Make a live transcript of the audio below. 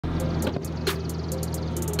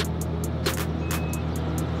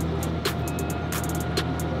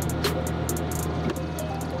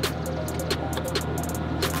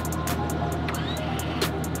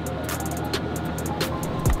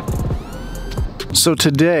So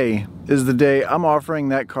today is the day I'm offering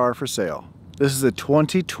that car for sale. This is a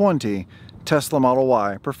 2020 Tesla Model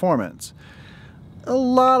Y Performance. A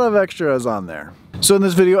lot of extras on there. So in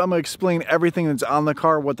this video, I'm going to explain everything that's on the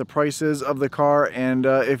car, what the price is of the car, and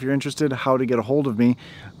if you're interested, how to get a hold of me.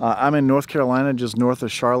 I'm in North Carolina, just north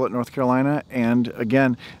of Charlotte, North Carolina, and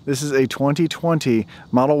again, this is a 2020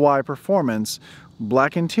 Model Y Performance.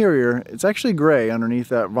 Black interior. It's actually gray underneath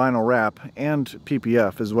that vinyl wrap and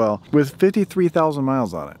PPF as well, with 53,000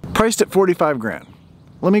 miles on it. Priced at 45 grand.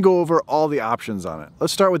 Let me go over all the options on it.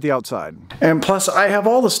 Let's start with the outside. And plus I have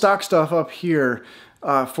all the stock stuff up here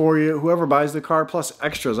for you, whoever buys the car, plus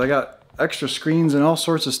extras. I got extra screens and all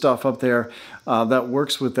sorts of stuff up there that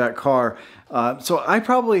works with that car. So I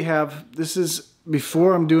probably have, this is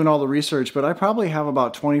before I'm doing all the research, but I probably have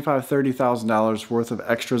about $25,000 to $30,000 worth of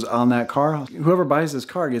extras on that car. Whoever buys this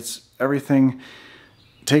car gets everything,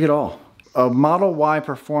 take it all. A Model Y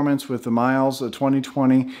Performance with the miles of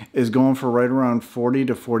 2020 is going for right around $40,000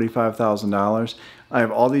 to $45,000. I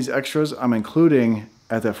have all these extras I'm including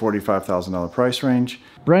at that $45,000 price range.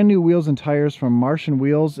 Brand new wheels and tires from Martian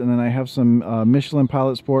Wheels, and then I have some Michelin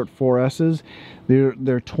Pilot Sport 4S's. They're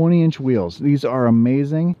 20-inch wheels. These are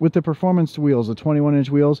amazing. With the Performance wheels, the 21-inch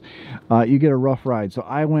wheels, you get a rough ride. So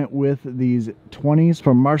I went with these 20s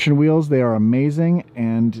from Martian Wheels. They are amazing,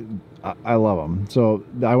 and I love them. So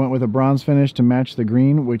I went with a bronze finish to match the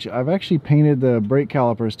green, which I've actually painted the brake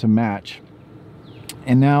calipers to match.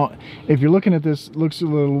 And now, if you're looking at this, it looks a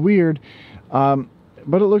little weird,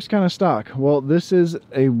 but it looks kind of stock. Well, this is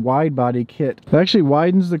a wide body kit. It actually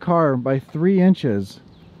widens the car by 3 inches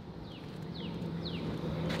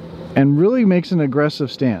and really makes an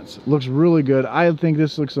aggressive stance. Looks really good. I think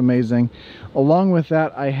this looks amazing. Along with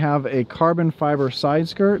that, I have a carbon fiber side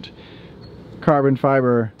skirt, carbon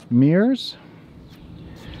fiber mirrors,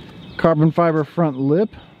 carbon fiber front lip,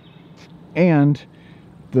 and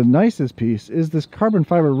the nicest piece is this carbon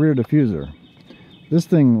fiber rear diffuser. This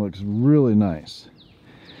thing looks really nice.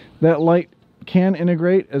 That light can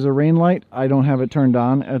integrate as a rain light. I don't have it turned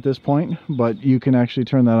on at this point, but you can actually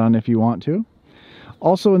turn that on if you want to.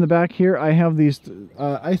 Also in the back here, I have these,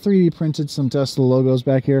 I 3D printed some Tesla logos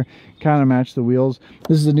back here, kind of match the wheels.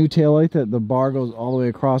 This is a new taillight that the bar goes all the way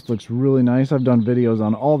across, looks really nice. I've done videos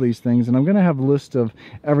on all these things, and I'm going to have a list of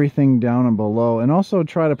everything down and below, and also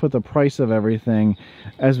try to put the price of everything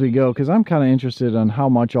as we go, because I'm kind of interested on how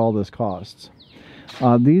much all this costs.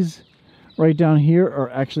 These right down here are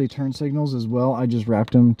actually turn signals as well. I just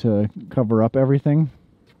wrapped them to cover up everything.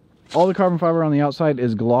 All the carbon fiber on the outside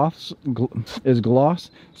is gloss,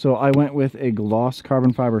 so I went with a gloss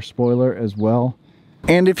carbon fiber spoiler as well.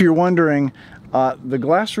 And if you're wondering, the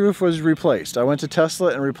glass roof was replaced. I went to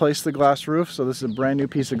Tesla and replaced the glass roof, so this is a brand new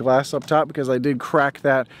piece of glass up top because I did crack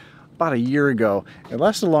that about a year ago. It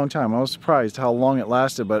lasted a long time. I was surprised how long it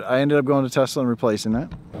lasted, but I ended up going to Tesla and replacing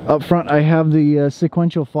that. Up front, I have the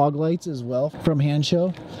sequential fog lights as well from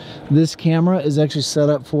Hansshow. This camera is actually set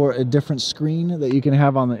up for a different screen that you can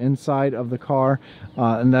have on the inside of the car,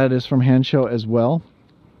 and that is from Hansshow as well.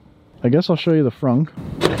 I guess I'll show you the frunk.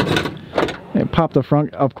 And pop the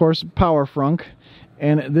frunk, of course, power frunk.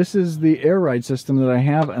 And this is the air ride system that I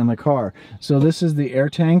have in the car. So this is the air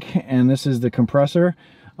tank, and this is the compressor.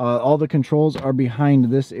 All the controls are behind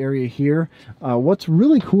this area here. What's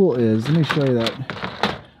really cool is, let me show you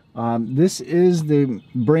that. This is the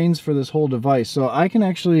brains for this whole device. So I can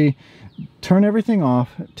actually turn everything off,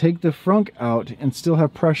 take the frunk out, and still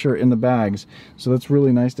have pressure in the bags. So that's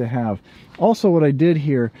really nice to have. Also, what I did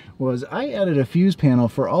here was I added a fuse panel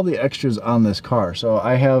for all the extras on this car. So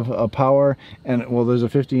I have a power, and well, there's a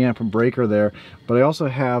 50 amp breaker there, but I also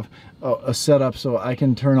have a setup so I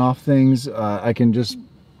can turn off things. I can just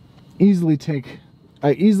easily take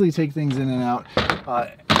things in and out,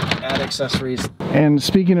 add accessories. And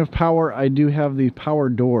speaking of power, I do have the power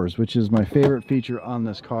doors, which is my favorite feature on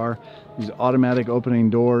this car. These automatic opening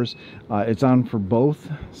doors. It's on for both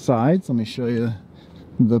sides. Let me show you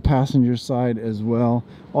the passenger side as well.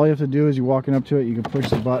 All you have to do is you're walking up to it, you can push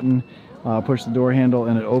the button, push the door handle,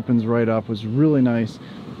 and it opens right up. It's really nice,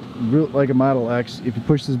 like a Model X. If you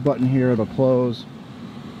push this button here, it'll close.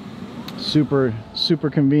 Super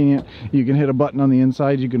convenient. You can hit a button on the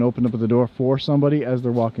inside, you can open up the door for somebody as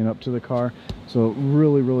they're walking up to the car. So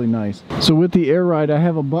really nice. So with the air ride, I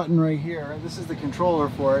have a button right here. This is the controller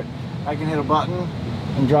for it. I can hit a button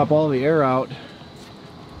and drop all the air out,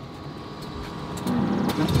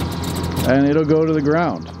 and it'll go to the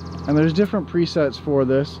ground. And there's different presets for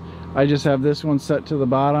this. I just have this one set to the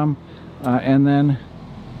bottom, and then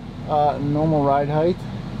normal ride height.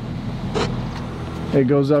 It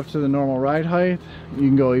goes up to the normal ride height. You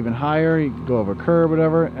can go even higher, you can go over a curb,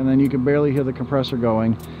 whatever, and then you can barely hear the compressor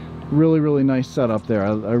going. Really, really nice setup there.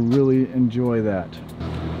 I really enjoy that.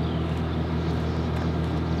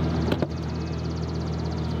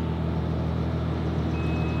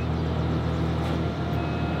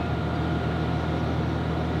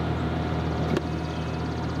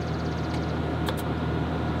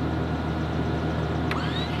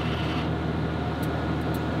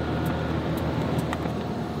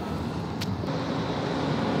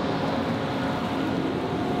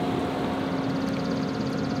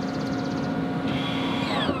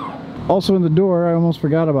 Also in the door, I almost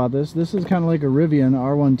forgot about this. This is kind of like a Rivian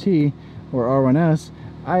R1T or R1S.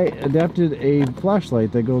 I adapted a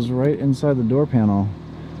flashlight that goes right inside the door panel.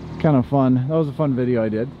 Kind of fun. That was a fun video I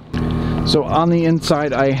did. So on the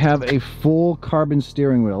inside, I have a full carbon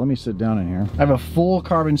steering wheel. Let me sit down in here. I have a full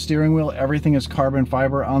carbon steering wheel. Everything is carbon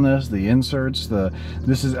fiber on this. The inserts,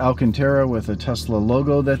 this is Alcantara with a Tesla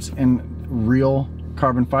logo that's in real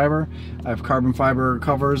carbon fiber. I have carbon fiber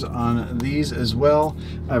covers on these as well.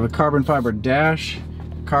 I have a carbon fiber dash,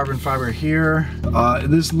 carbon fiber here.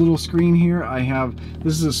 This little screen here,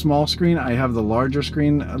 this is a small screen. I have the larger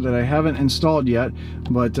screen that I haven't installed yet,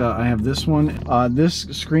 but I have this one. This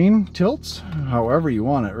screen tilts however you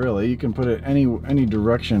want it, really. You can put it any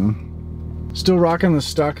direction. Still rocking the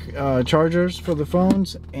stock chargers for the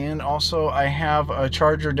phones, and also I have a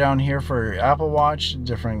charger down here for your Apple Watch,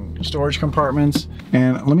 different storage compartments.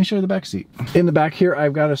 And let me show you the back seat. In the back here,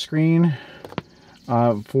 I've got a screen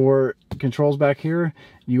for controls back here,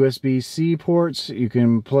 USB-C ports. You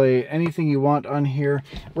can play anything you want on here.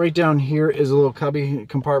 Right down here is a little cubby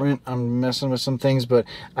compartment. I'm messing with some things, but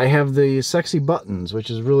I have the sexy buttons, which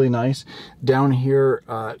is really nice. Down here,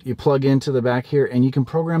 you plug into the back here, and you can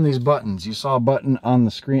program these buttons. You saw a button on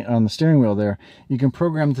the screen on the steering wheel there. You can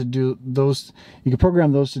program to do those. You can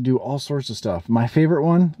program those to do all sorts of stuff. My favorite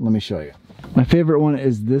one, let me show you. My favorite one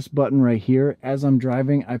is this button right here. As I'm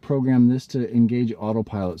driving, I program this to engage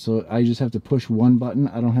autopilot. So I just have to push one button.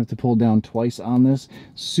 I don't have to pull down twice on this.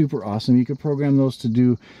 Super awesome. You can program those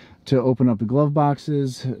to open up the glove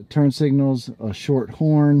boxes, turn signals, a short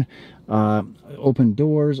horn, open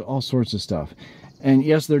doors, all sorts of stuff. And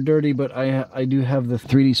yes, they're dirty, but I do have the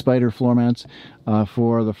 3D spider floor mats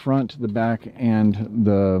for the front, the back, and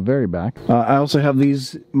the very back. I also have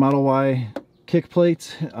these Model Y kick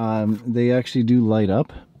plates. They actually do light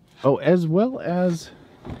up. Oh, as well as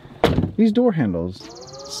these door handles.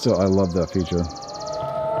 Still, I love that feature.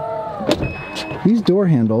 These door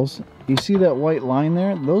handles, you see that white line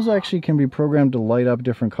there? Those actually can be programmed to light up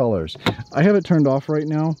different colors. I have it turned off right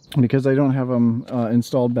now because I don't have them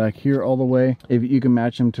installed back here all the way. If you can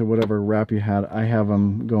match them to whatever wrap you had, I have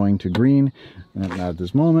them going to green. Not at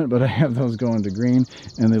this moment, but I have those going to green,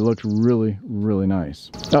 and they look really, really nice.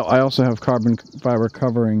 Oh, I also have carbon fiber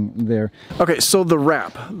covering there. Okay, so the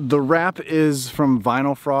wrap is from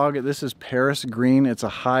Vinyl Frog. This is Paris green. It's a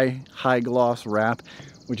high gloss wrap,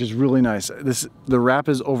 which is really nice. The wrap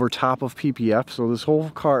is over top of PPF, so this whole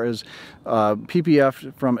car is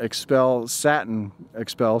PPF from Expel, satin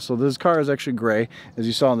Expel. So this car is actually gray, as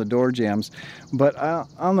you saw in the door jambs. But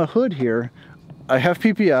on the hood here, I have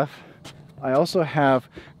PPF. I also have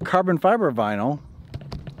carbon fiber vinyl,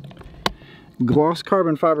 gloss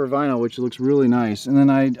carbon fiber vinyl, which looks really nice. And then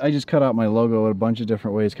I just cut out my logo in a bunch of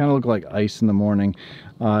different ways. Kind of look like ice in the morning.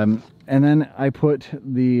 And then I put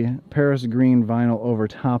the Paris green vinyl over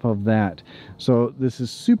top of that. So this is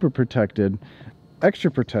super protected, extra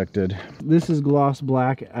protected. This is gloss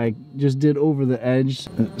black. I just did over the edge.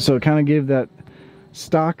 So it kind of gave that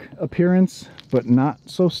stock appearance, but not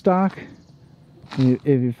so stock, if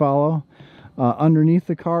you follow. Underneath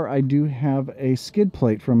the car, I do have a skid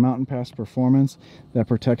plate from MountainPass Performance that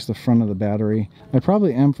protects the front of the battery. I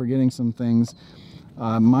probably am forgetting some things,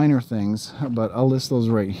 minor things, but I'll list those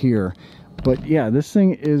right here. But yeah, this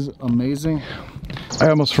thing is amazing. I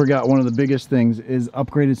almost forgot one of the biggest things is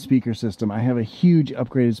upgraded speaker system. I have a huge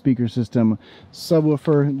upgraded speaker system,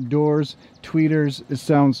 subwoofer, doors, tweeters. It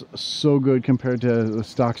sounds so good compared to the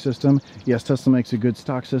stock system. Yes, Tesla makes a good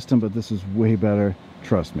stock system, but this is way better,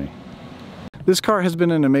 trust me. This car has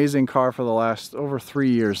been an amazing car for the last over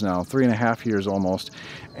 3 years now, 3.5 years almost,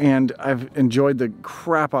 and I've enjoyed the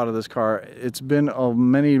crap out of this car. It's been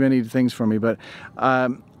many things for me, but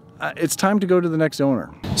it's time to go to the next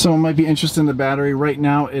owner. Someone might be interested in the battery. Right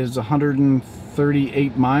now is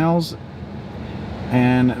 138 miles,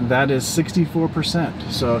 and that is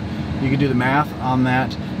 64%. So you can do the math on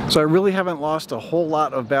that. So I really haven't lost a whole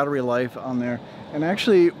lot of battery life on there. And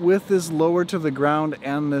actually, with this lower to the ground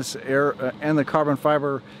and this air and the carbon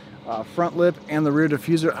fiber front lip and the rear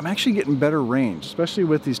diffuser. I'm actually getting better range, especially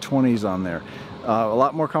with these 20s on there. A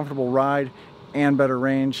lot more comfortable ride and better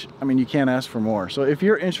range. I mean, you can't ask for more. So if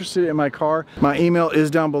you're interested in my car, my email is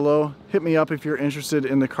down below. Hit me up if you're interested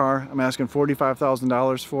in the car. I'm asking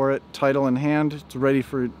 $45,000 for it, title in hand. It's ready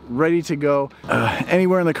to go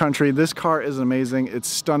anywhere in the country. This car is amazing. It's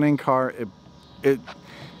a stunning car.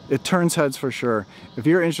 It turns heads for sure. If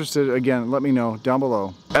you're interested, again, let me know down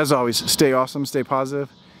below. As always, stay awesome, stay positive.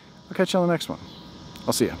 I'll catch you on the next one.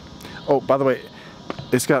 I'll see you. Oh, by the way,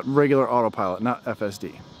 it's got regular autopilot, not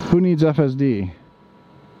FSD. Who needs FSD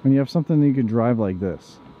when you have something that you can drive like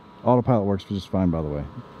this? Autopilot works just fine, by the way.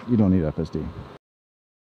 You don't need FSD.